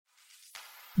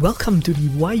Welcome to the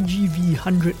YGV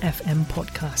 100 FM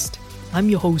podcast. I'm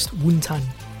your host, Woon Tan.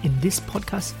 In this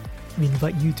podcast, we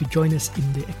invite you to join us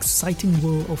in the exciting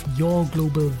world of your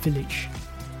global village.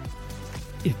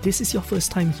 If this is your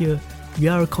first time here, we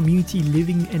are a community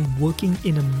living and working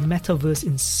in a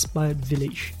metaverse-inspired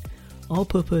village. Our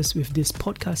purpose with this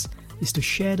podcast is to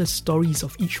share the stories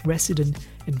of each resident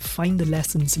and find the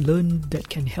lessons learned that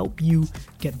can help you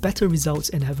get better results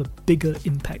and have a bigger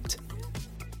impact.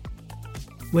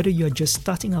 Whether you're just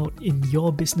starting out in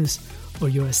your business or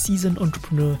you're a seasoned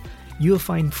entrepreneur, you'll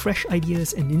find fresh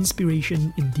ideas and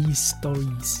inspiration in these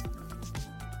stories.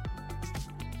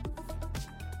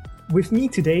 With me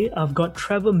today, I've got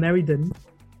Trevor Merriden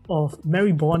of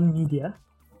Merriborn Media.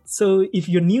 So if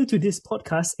you're new to this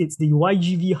podcast, it's the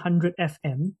YGV 100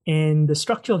 FM, and the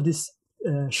structure of this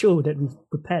show that we've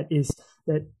prepared is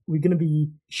that we're going to be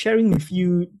sharing with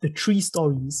you the three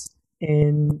stories.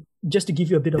 And just to give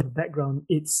you a bit of a background,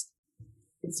 it's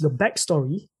your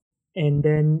backstory and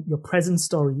then your present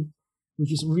story,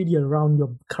 which is really around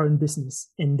your current business,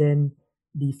 and then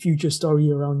the future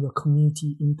story around your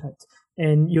community impact.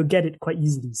 And you'll get it quite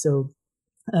easily. So,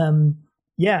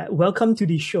 welcome to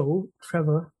the show,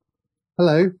 Trevor.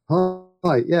 Hello.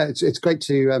 Hi. Yeah, it's great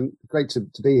to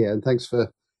be here, and thanks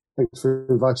for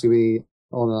inviting me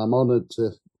on. I'm honoured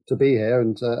to be here,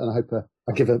 and I hope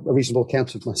I give a reasonable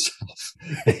account of myself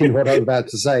in what I'm about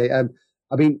to say. The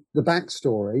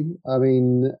backstory. I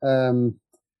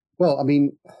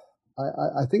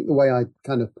think the way I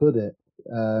kind of put it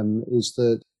is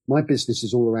that my business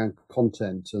is all around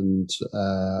content and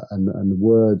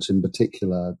words in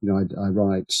particular. You know, I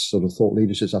write sort of thought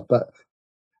leadership stuff, but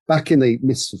back in the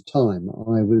midst of time,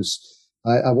 I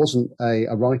wasn't a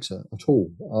writer at all.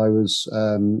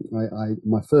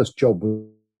 My first job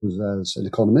was as an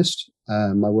economist.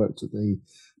 I worked at the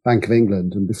Bank of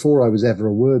England, and before I was ever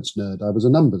a words nerd, I was a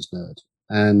numbers nerd.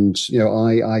 And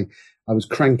I was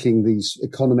cranking these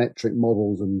econometric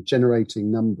models and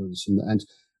generating numbers. And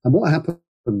what happened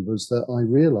was that I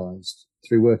realised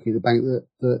through working at the bank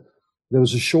that there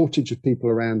was a shortage of people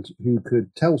around who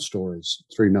could tell stories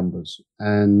through numbers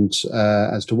and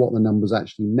as to what the numbers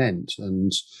actually meant.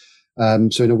 And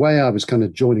so in a way, I was kind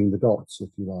of joining the dots, if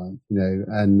you like,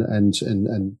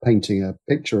 and painting a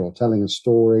picture or telling a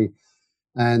story.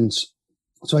 And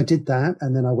so I did that,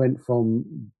 and then I went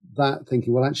from that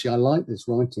thinking, well, actually, I like this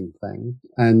writing thing,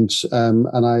 and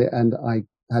I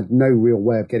had no real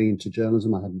way of getting into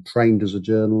journalism. I hadn't trained as a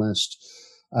journalist,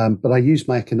 but I used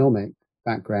my economic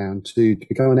background to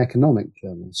become an economic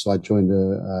journalist. So I joined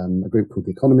a group called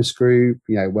the Economist Group.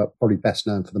 We're probably best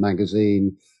known for the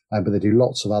magazine. But they do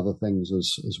lots of other things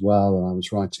as well. And I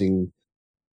was writing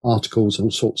articles and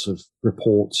all sorts of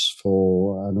reports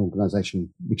for an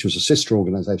organisation, which was a sister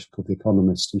organisation called the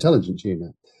Economist Intelligence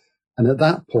Unit. And at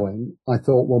that point, I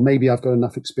thought, well, maybe I've got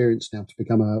enough experience now to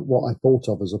become what I thought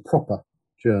of as a proper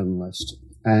journalist.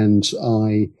 And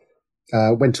I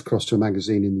went across to a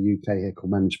magazine in the UK here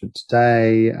called Management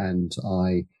Today. And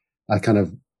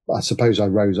I suppose I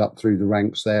rose up through the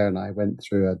ranks there, and I went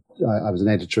through I was an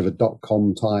editor of a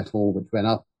 .com title, which went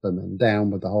up and then down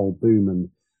with the whole boom and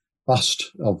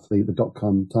bust of the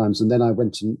 .com times. And then I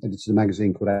went and edited a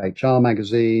magazine called HR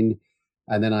Magazine.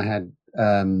 And then I had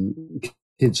three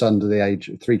kids under the age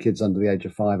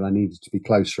of 5, and I needed to be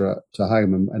closer to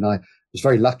home. And I was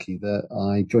very lucky that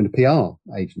I joined a PR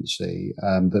agency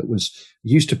that was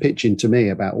used to pitching to me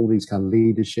about all these kind of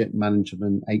leadership,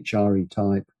 management, HRE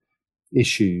type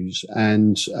issues,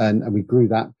 and we grew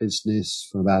that business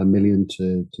from about 1 million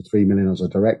to 3 million. I was a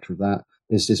director of that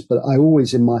business, but I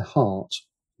always in my heart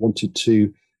wanted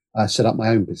to set up my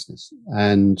own business,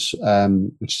 and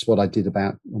which is what I did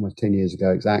about almost 10 years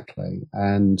ago exactly,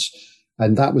 and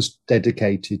that was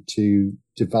dedicated to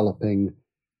developing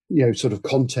sort of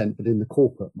content, but in the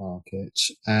corporate market.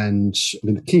 And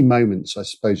the key moments, I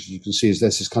suppose, as you can see, is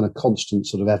there's this kind of constant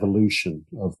sort of evolution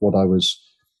of what I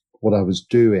was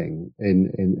doing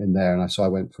in there. And so I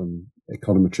went from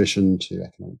econometrician to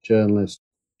economic journalist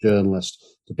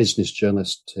to business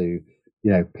journalist to,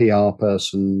 PR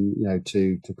person,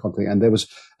 to content.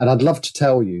 And I'd love to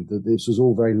tell you that this was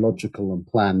all very logical and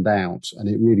planned out, and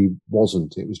it really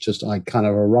wasn't. It was just, I kind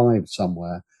of arrived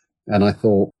somewhere and I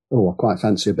thought, oh, I quite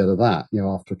fancy a bit of that,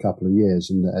 after a couple of years,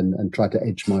 and tried to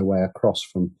edge my way across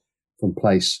from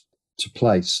place to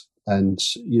place. And,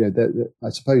 I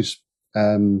suppose,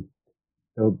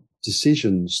 there were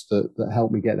decisions that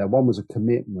helped me get there. One was a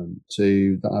commitment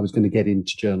that I was going to get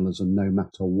into journalism no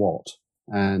matter what.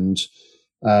 And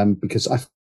because I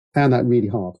found that really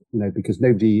hard, because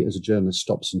nobody as a journalist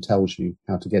stops and tells you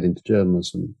how to get into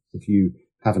journalism if you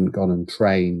haven't gone and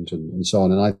trained and so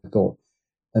on. And I thought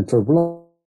And for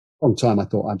a long time, I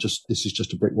thought, this is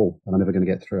just a brick wall and I'm never going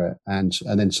to get through it. And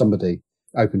then somebody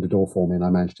opened the door for me and I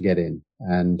managed to get in.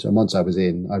 And once I was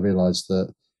in, I realized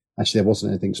that actually there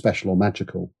wasn't anything special or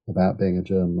magical about being a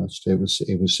journalist. It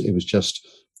was just,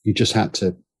 you just had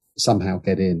to somehow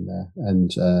get in there.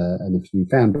 And if you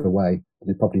found a way,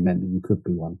 it probably meant that you could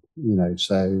be one,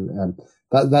 so,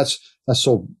 that's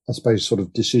sort of, I suppose, sort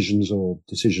of decisions,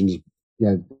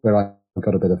 where I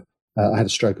got a bit of, I had a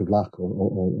stroke of luck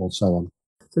or so on.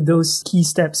 So those key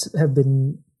steps have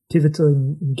been pivotal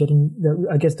in getting,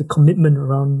 the commitment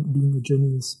around being a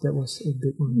journalist. That was a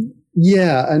big one.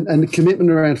 Yeah, and the commitment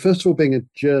around, first of all, being a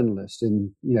journalist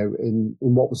in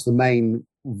what was the main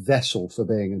vessel for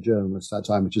being a journalist at that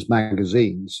time, which is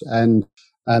magazines.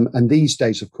 And these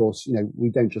days, of course, we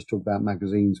don't just talk about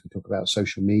magazines. We talk about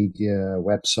social media,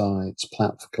 websites,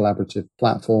 collaborative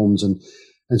platforms, and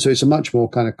so it's a much more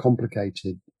kind of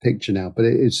complicated picture now. But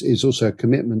it's also a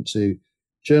commitment to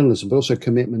journalism, but also a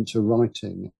commitment to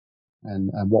writing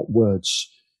and what words.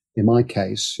 In my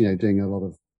case, doing a lot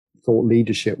of thought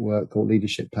leadership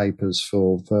papers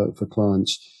for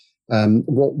clients.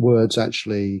 What words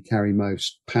actually carry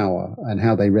most power and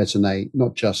how they resonate,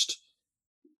 not just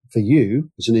for you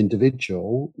as an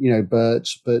individual, but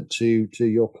to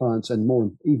your clients, and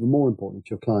even more importantly,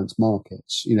 to your clients'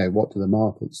 markets. What do the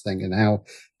markets think, and how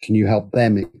can you help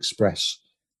them express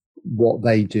what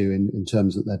they do in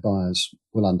terms that their buyers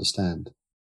will understand?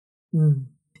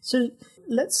 So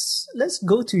let's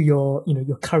go to your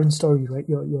your current story, right?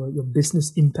 Your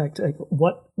business impact. Like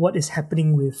what is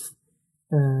happening with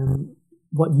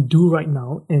what you do right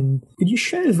now, and could you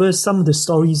share with us some of the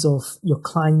stories of your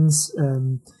clients?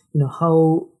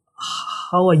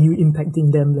 How are you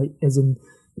impacting them? Like, as in,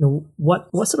 what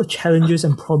sort of challenges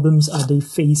and problems are they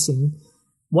facing?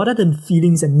 What are the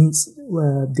feelings and needs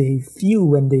they feel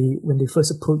when they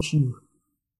first approach you?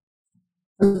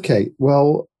 Okay,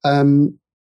 well,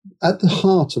 at the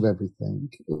heart of everything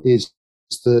is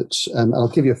that, I'll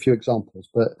give you a few examples,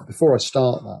 but before I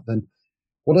start that, then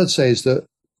what I'd say is that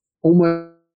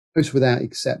almost without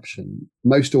exception,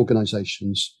 most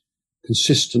organizations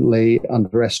consistently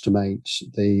underestimate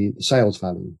the sales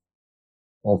value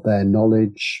of their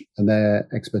knowledge and their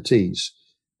expertise.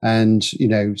 And,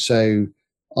 so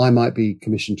I might be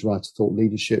commissioned to write a thought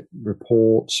leadership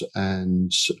report,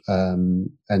 and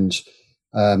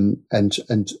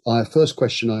first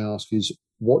question I ask is,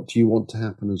 what do you want to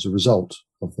happen as a result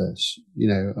of this,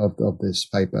 of this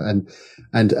paper?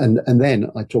 And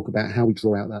then I talk about how we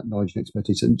draw out that knowledge and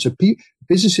expertise. And so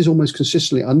businesses almost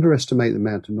consistently underestimate the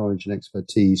amount of knowledge and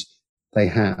expertise they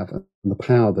have and the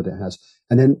power that it has.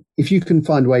 And then if you can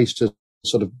find ways to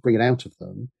sort of bring it out of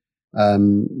them,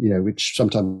 which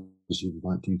sometimes you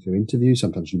might do through interviews,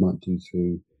 sometimes you might do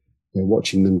through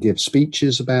watching them give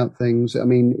speeches about things. I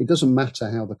mean, it doesn't matter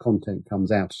how the content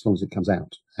comes out as long as it comes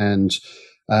out. And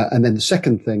then the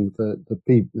second thing that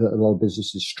a lot of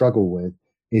businesses struggle with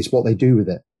is what they do with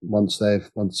it once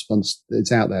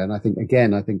it's out there. And I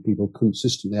think people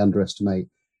consistently underestimate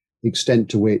the extent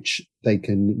to which they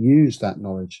can use that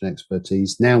knowledge and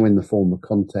expertise now in the form of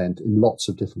content in lots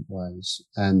of different ways.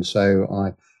 And so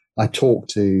I talk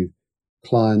to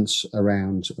clients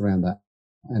around that.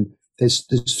 And there's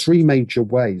three major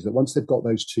ways that once they've got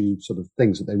those two sort of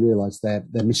things, that they realize they're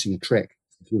missing a trick,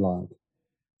 if you like,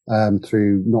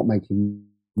 through not making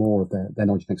more of their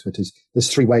knowledge and expertise.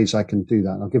 There's three ways I can do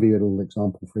that. And I'll give you a little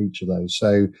example for each of those.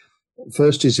 So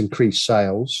first is increase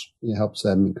sales. It helps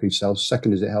them increase sales.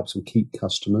 Second is it helps them keep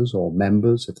customers or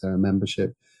members if they're a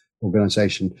membership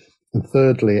organization. And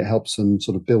thirdly, it helps them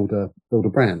sort of build a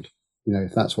brand,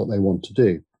 if that's what they want to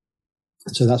do.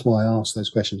 So that's why I ask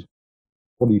those questions.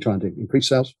 What are you trying to do? Increase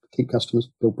sales, keep customers,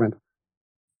 build brand?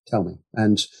 Tell me.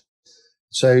 And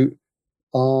so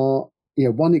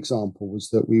one example was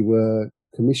that we were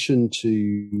commissioned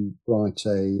to write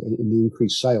in the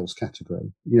increased sales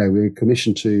category. We were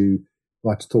commissioned to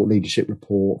write a thought leadership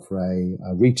report for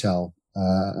a retail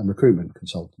and recruitment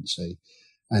consultancy.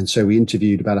 And so we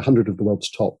interviewed about 100 of the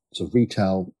world's top sort of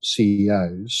retail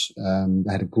CEOs.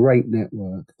 They had a great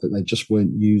network that they just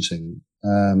weren't using.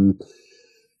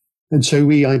 And so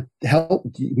we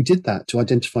did that to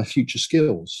identify future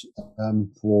skills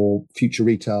for future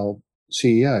retail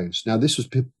CEOs. Now, this was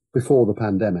before the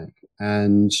pandemic,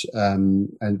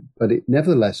 but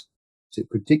nevertheless, it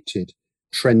predicted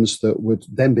trends that would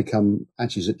then become,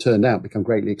 actually, as it turned out, become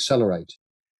greatly accelerated.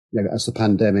 As the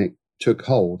pandemic took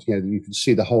hold, you can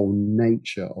see the whole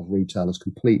nature of retail has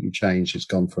completely changed. It's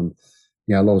gone from,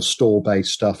 a lot of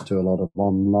store-based stuff to a lot of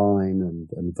online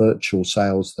and virtual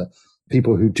sales that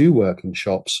people who do work in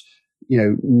shops,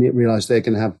 realize they're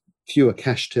going to have fewer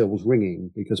cash tills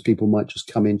ringing because people might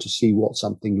just come in to see what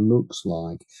something looks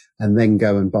like and then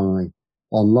go and buy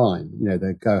online.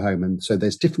 They go home. And so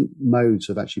there's different modes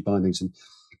of actually buying things.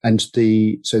 And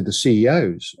the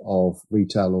CEOs of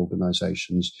retail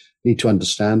organizations need to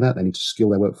understand that. They need to skill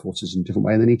their workforces in a different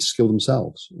way, and they need to skill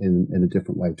themselves in a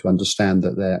different way to understand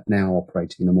that they're now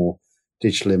operating in a more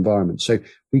digital environment. So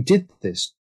we did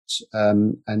this.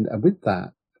 And with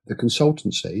that, the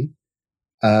consultancy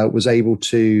was able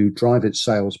to drive its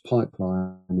sales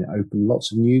pipeline. It opened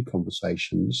lots of new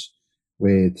conversations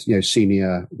with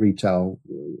senior retail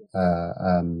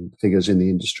figures in the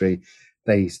industry.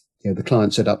 The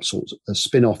client set up sorts of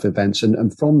spin-off events,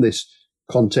 and from this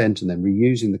content and then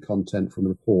reusing the content from the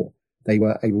report, they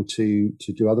were able to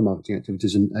do other marketing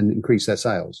activities and increase their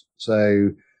sales.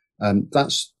 So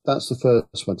that's the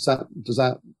first one. Does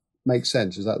that make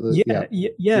sense? Is that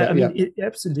yeah? I mean,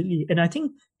 absolutely. And I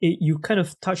think you kind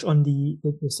of touched on the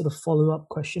sort of follow-up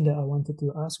question that I wanted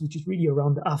to ask, which is really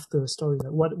around the after story.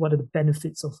 Like what are the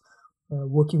benefits of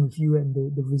working with you and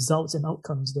the results and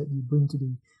outcomes that you bring to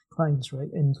the clients, right?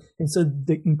 And so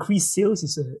the increased sales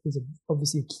is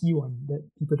obviously a key one that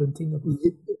people don't think about.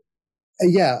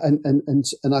 Yeah,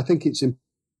 and I think it's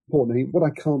important. I mean, what I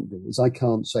can't do is I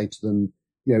can't say to them,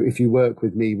 if you work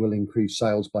with me, we'll increase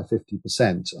sales by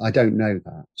 50%. I don't know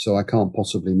that, so I can't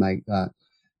possibly make that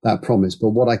promise.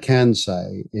 But what I can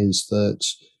say is that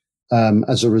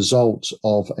as a result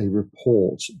of a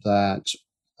report that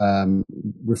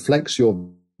reflects your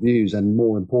views and,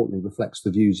 more importantly, reflects the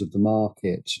views of the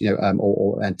market,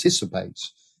 or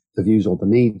anticipates the views or the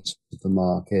needs of the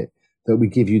market, that we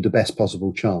give you the best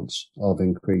possible chance of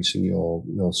increasing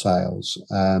your sales.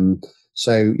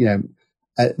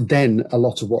 Then a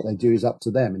lot of what they do is up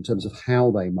to them in terms of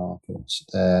how they market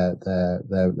their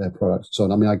products and so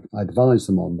on. I mean, I advise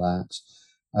them on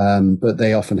that, but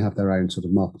they often have their own sort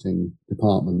of marketing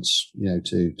departments.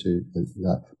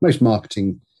 Most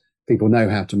marketing people know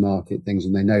how to market things,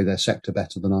 and they know their sector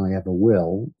better than I ever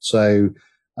will. So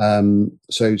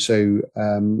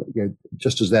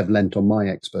just as they've lent on my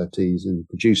expertise in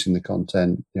producing the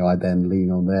content, I then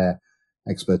lean on their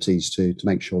expertise to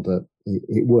make sure that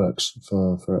it works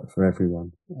for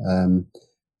everyone.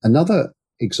 Another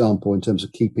example in terms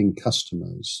of keeping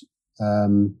customers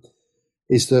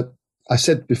is that I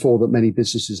said before that many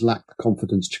businesses lack the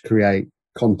confidence to create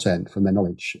content from their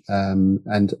knowledge,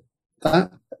 and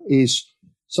that is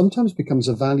sometimes becomes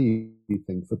a value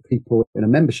thing for people in a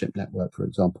membership network, for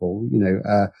example.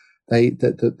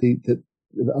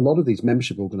 A lot of these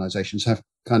membership organizations have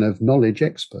kind of knowledge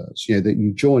experts, that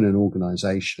you join an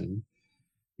organization,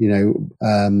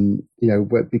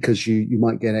 because you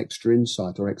might get extra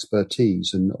insight or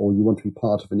expertise, or you want to be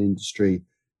part of an industry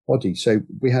body. So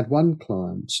we had one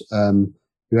client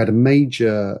who had a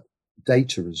major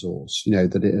data resource,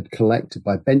 that it had collected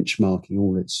by benchmarking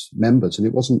all its members, and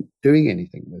it wasn't doing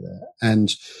anything with it.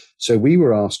 And so we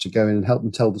were asked to go in and help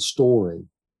them tell the story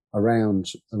around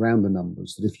the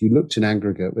numbers, that if you looked in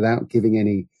aggregate without giving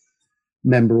any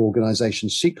member organization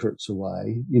secrets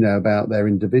away, about their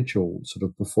individual sort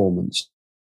of performance,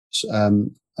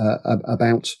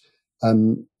 about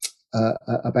in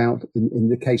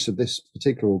the case of this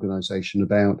particular organization,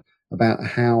 about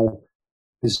how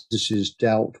businesses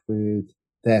dealt with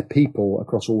their people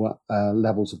across all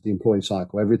levels of the employee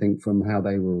cycle, everything from how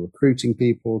they were recruiting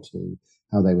people to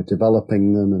how they were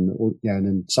developing them, and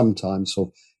then sometimes sort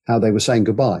of how they were saying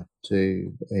goodbye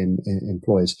to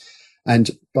employees. And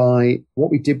by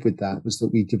what we did with that was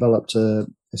that we developed a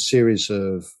series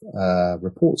of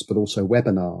reports, but also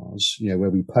webinars,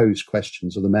 where we posed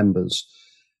questions of the members,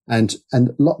 and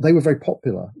they were very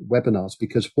popular webinars,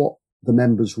 because what the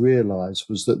members realized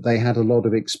was that they had a lot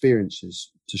of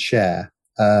experiences to share,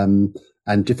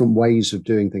 and different ways of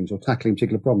doing things or tackling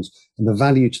particular problems. And the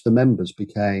value to the members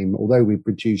became, although we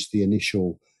produced the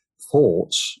initial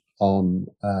thoughts on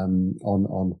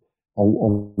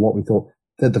what we thought,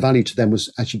 that the value to them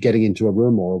was actually getting into a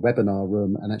room or a webinar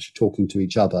room and actually talking to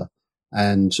each other.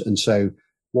 And so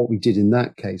what we did in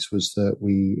that case was that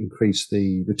we increased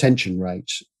the retention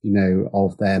rate,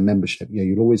 of their membership.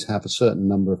 You'd always have a certain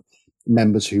number of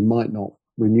members who might not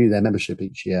renew their membership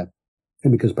each year,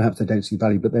 and because perhaps they don't see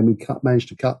value. But then we managed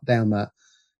to cut down that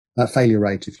failure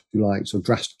rate, if you like, so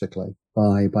drastically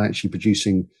by actually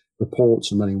producing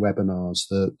reports and running webinars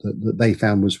that they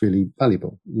found was really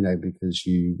valuable.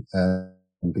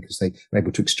 Because they were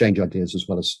able to exchange ideas as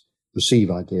well as receive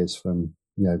ideas from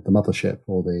the mothership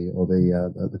or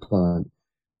the client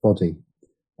body.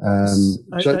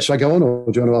 Should I go on,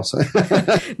 or do you want to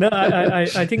ask? No,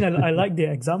 I think I like the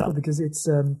example, because it's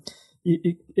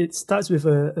it starts with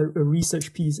a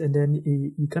research piece, and then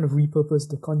you kind of repurpose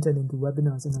the content into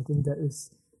webinars, and I think that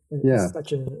is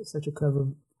such a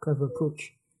clever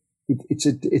approach.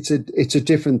 It's a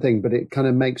different thing, but it kind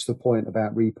of makes the point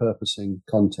about repurposing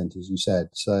content, as you said.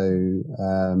 So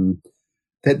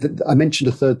I mentioned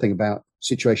a third thing about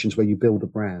situations where you build a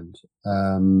brand,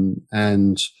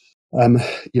 and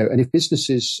if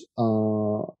businesses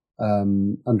are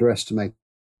underestimating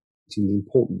the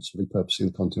importance of repurposing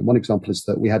the content. One example is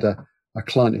that we had a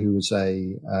client who was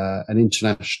an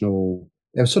international,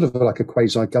 it was sort of like a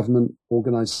quasi-government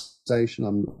organization.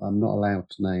 I'm not allowed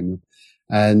to name them.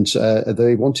 And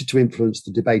they wanted to influence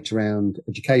the debate around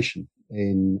education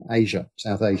in Asia,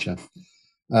 South Asia.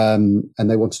 And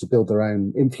they wanted to build their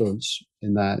own influence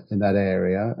in that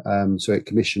area. So it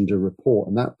commissioned a report,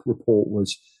 and that report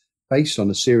was based on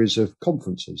a series of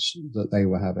conferences that they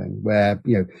were having, where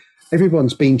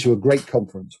everyone's been to a great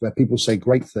conference where people say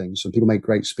great things and people make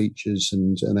great speeches,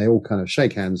 and they all kind of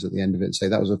shake hands at the end of it and say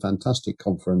that was a fantastic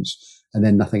conference, and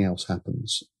then nothing else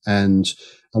happens. And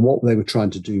what they were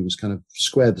trying to do was kind of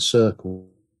square the circle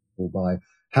by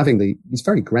having these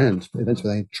very grand events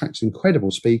where they attract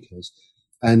incredible speakers.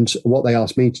 And what they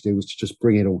asked me to do was to just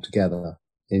bring it all together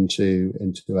into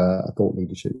a thought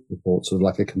leadership report, sort of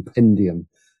like a compendium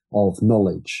of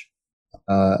knowledge.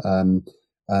 And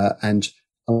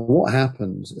what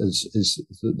happened is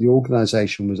that the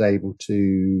organization was able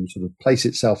to sort of place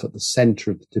itself at the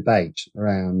center of the debate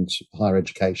around higher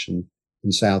education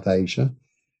in South Asia.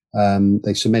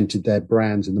 They cemented their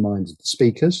brands in the minds of the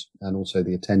speakers and also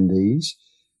the attendees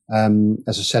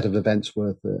as a set of events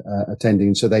worth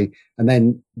attending. And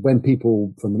then when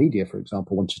people from the media, for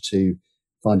example, wanted to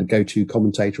find a go-to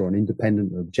commentator or an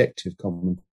independent or objective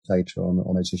commentator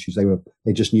on those issues, they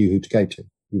just knew who to go to,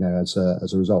 as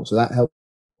a result. So that helped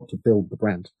to build the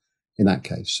brand in that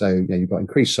case. So you've got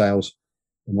increased sales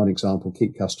in one example,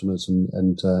 keep customers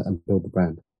and build the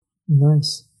brand.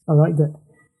 Nice. I like that.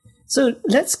 So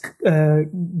let's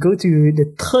go to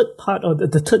the third part or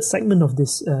the third segment of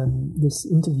this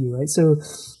interview, right? So,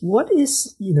 what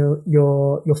is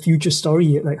your future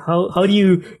story? Like, how do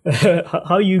you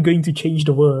how are you going to change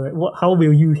the world? Right? How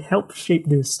will you help shape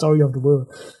the story of the world?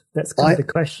 That's kind of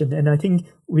the question. And I think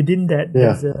within that,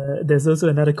 there's also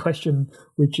another question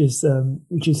which is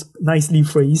nicely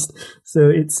phrased. So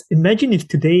it's, imagine if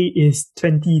today is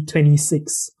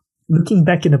 2026. Looking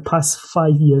back in the past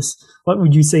 5 years, what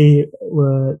would you say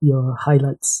were your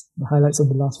highlights, the highlights of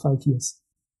the last 5 years?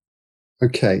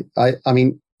 Okay. I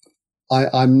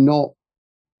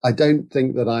don't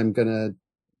think that I'm going to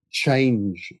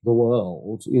change the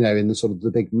world, in the sort of the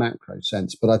big macro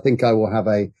sense, but I think I will have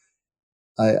I'd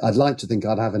like to think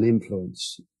I'd have an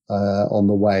influence on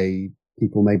the way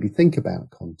people maybe think about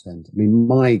content. I mean,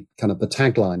 my kind of the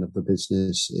tagline of the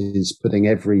business is putting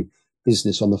every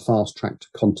business on the fast track to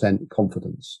content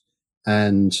confidence.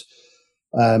 And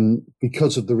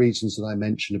because of the reasons that I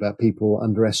mentioned about people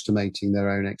underestimating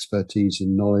their own expertise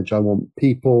and knowledge, I want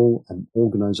people and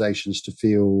organizations to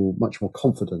feel much more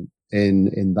confident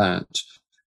in that,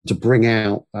 to bring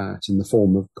out that in the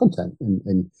form of content,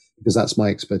 because that's my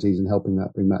expertise in helping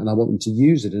that bring that. And I want them to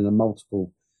use it in a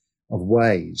multiple of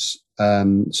ways.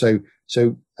 So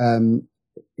in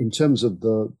terms of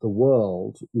the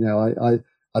world,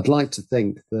 I'd like to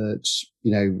think that,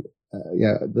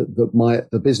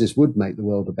 the business would make the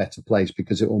world a better place,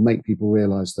 because it will make people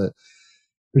realize that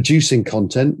producing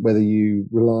content, whether you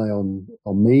rely on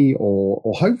me or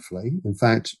hopefully, in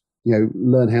fact,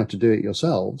 learn how to do it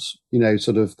yourselves,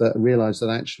 sort of that, realize that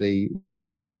actually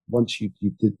once you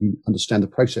understand the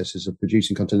processes of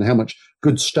producing content and how much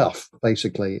good stuff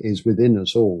basically is within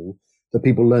us all, that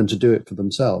people learn to do it for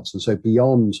themselves. And so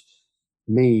beyond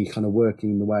me kind of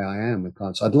working the way I am with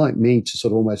clients, I'd like me to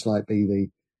sort of almost like be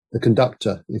the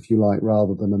conductor, if you like,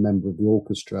 rather than a member of the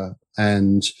orchestra,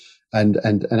 and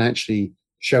actually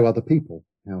show other people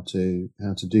how to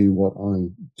do what I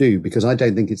do, because I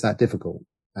don't think it's that difficult.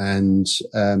 And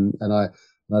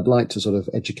I'd like to sort of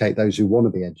educate those who want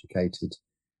to be educated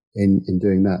in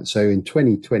doing that. So in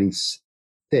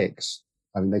 2026,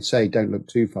 I mean, they say don't look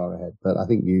too far ahead, but I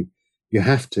think you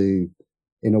have to,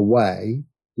 in a way,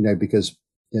 because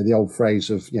the old phrase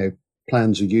of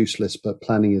plans are useless, but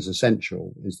planning is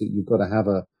essential, is that you've got to have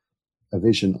a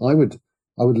vision. I would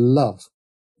love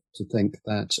to think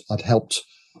that I'd helped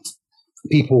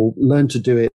people learn to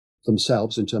do it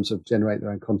themselves in terms of generate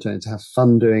their own content, and to have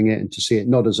fun doing it, and to see it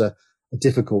not as a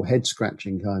difficult head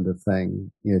scratching kind of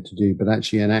thing, to do, but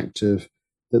actually an act of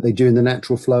that they do in the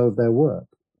natural flow of their work.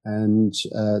 And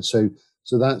so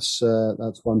that's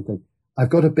one thing. I've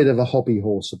got a bit of a hobby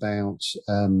horse about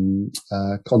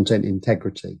content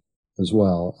integrity as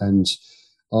well. And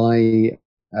I,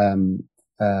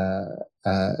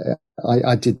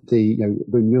 I did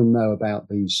when you'll know about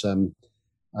these,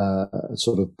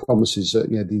 sort of promises that,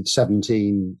 the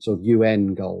 17 sort of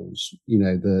UN goals,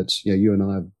 that, you and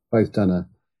I have both done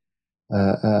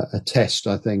a test,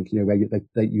 I think, where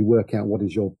you work out what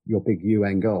is your big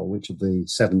UN goal, which of the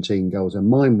 17 goals. And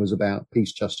mine was about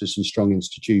peace, justice and strong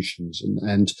institutions.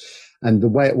 And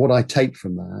what I take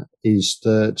from that is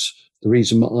that the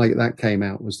reason that came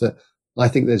out was that I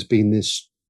think there's been this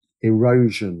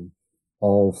erosion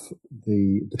of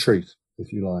the truth,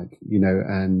 if you like,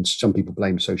 and some people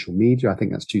blame social media. I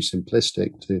think that's too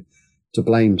simplistic to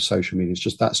blame social media.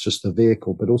 That's just the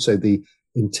vehicle, but also the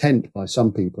intent by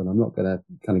some people. And I'm not going to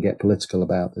kind of get political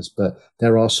about this, but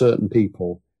there are certain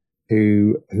people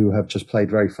who have just played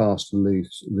very fast and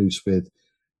loose with,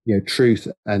 truth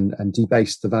and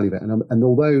debased the value of it. And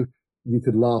although you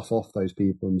could laugh off those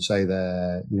people and say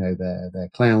they're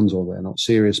clowns or they're not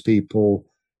serious people,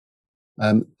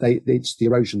 it's the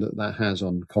erosion that has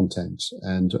on content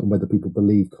and whether people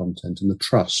believe content and the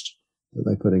trust that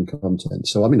they put in content.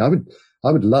 So, I mean, I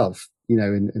would love,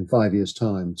 in 5 years'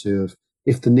 time to have,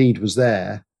 if the need was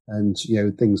there and,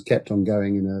 things kept on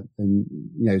going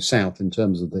in south in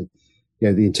terms of the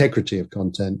integrity of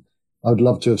content, I would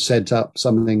love to have set up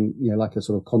something, like a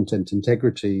sort of content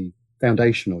integrity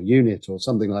foundation or unit or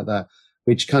something like that,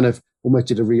 which kind of almost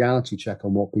did a reality check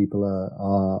on what people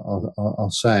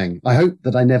are saying. I hope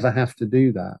that I never have to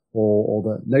do that or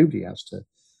that nobody has to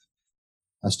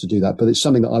do that. But it's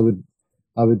something that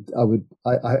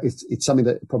it's something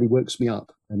that probably works me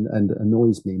up and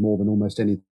annoys me more than almost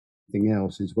anything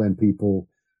else is when people,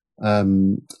 are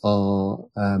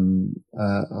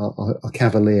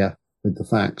cavalier with the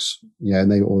facts,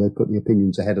 and they put the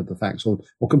opinions ahead of the facts or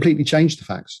completely change the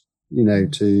facts,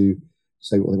 to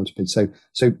say what they want to be. So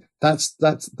that's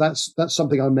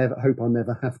something I hope I'll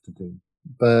never have to do.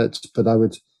 But I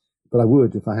would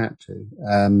if I had to.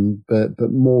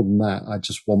 But more than that, I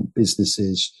just want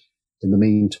businesses in the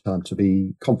meantime to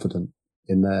be confident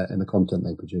in the content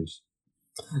they produce.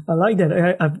 I like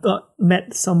that. I've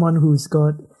met someone who's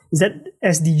got, is that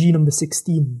SDG number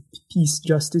 16, peace,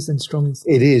 justice and strong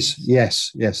institutions? It is.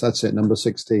 Yes, that's it. Number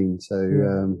 16.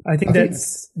 So, I think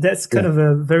that's kind of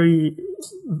a very,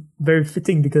 very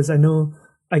fitting because I know,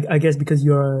 I guess because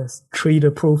you're a trader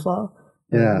profile.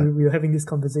 Yeah. We were having this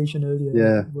conversation earlier.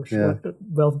 Yeah. What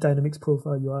wealth dynamics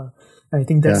profile you are. And I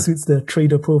think that suits the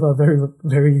trader profile very,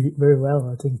 very, very well,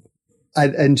 I think.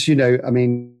 And I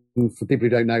mean, for people who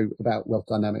don't know about wealth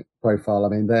dynamic profile, I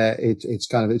mean,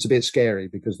 it's a bit scary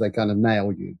because they kind of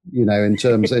nail you, in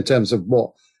terms of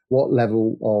what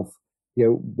level of,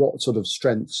 what sort of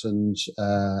strengths and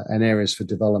areas for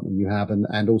development you have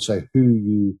and also who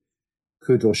you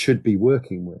could or should be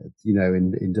working with,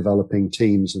 in developing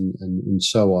teams and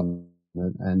so on.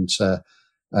 So,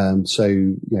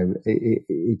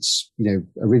 it's,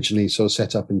 originally sort of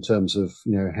set up in terms of,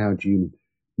 how do you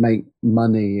make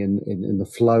money in the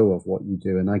flow of what you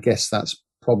do. And I guess that's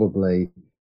probably,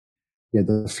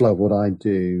 the flow of what I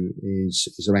do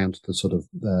is around the sort of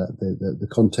the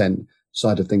content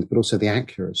side of things, but also the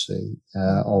accuracy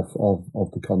of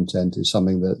the content is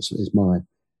something that is my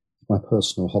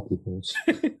personal hobby horse.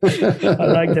 I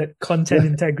like that, content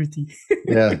integrity.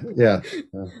 Yeah.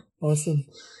 Awesome.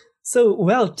 So,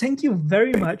 well, thank you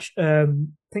very much.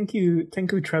 Thank you,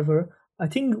 Trevor. I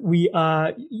think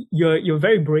you're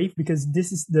very brave because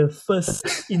this is the first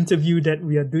interview that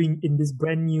we are doing in this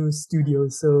brand new studio.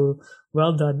 So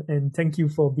well done. And thank you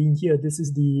for being here. This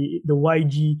is the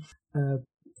YGV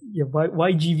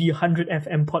 100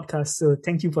 FM podcast. So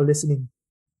thank you for listening.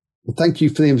 Well, thank you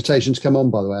for the invitation to come on,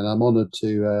 by the way. And I'm honoured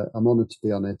to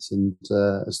be on it. And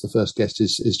as the first guest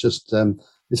is just,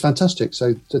 it's fantastic.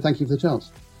 So thank you for the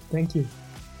chance. Thank you.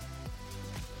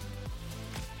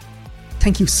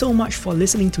 Thank you so much for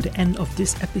listening to the end of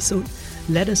this episode.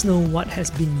 Let us know what has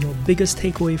been your biggest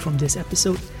takeaway from this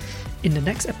episode. In the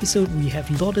next episode, we have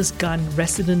Lourdes Gunn,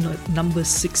 resident at number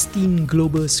 16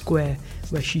 Global Square,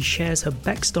 where she shares her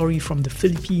backstory from the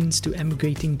Philippines to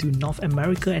emigrating to North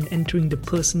America and entering the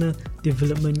personal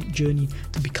development journey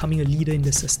to becoming a leader in the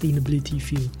sustainability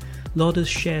field. Lourdes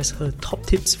shares her top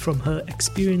tips from her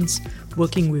experience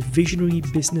working with visionary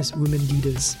business women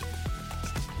leaders.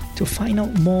 To find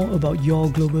out more about Your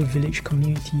Global Village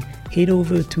community, head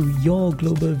over to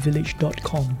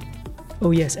yourglobalvillage.com.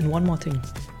 Oh yes, and one more thing.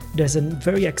 There's a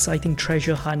very exciting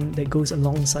treasure hunt that goes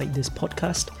alongside this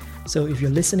podcast. So if you're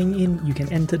listening in, you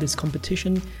can enter this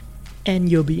competition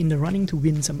and you'll be in the running to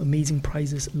win some amazing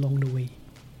prizes along the way.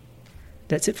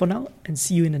 That's it for now, and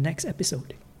see you in the next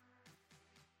episode.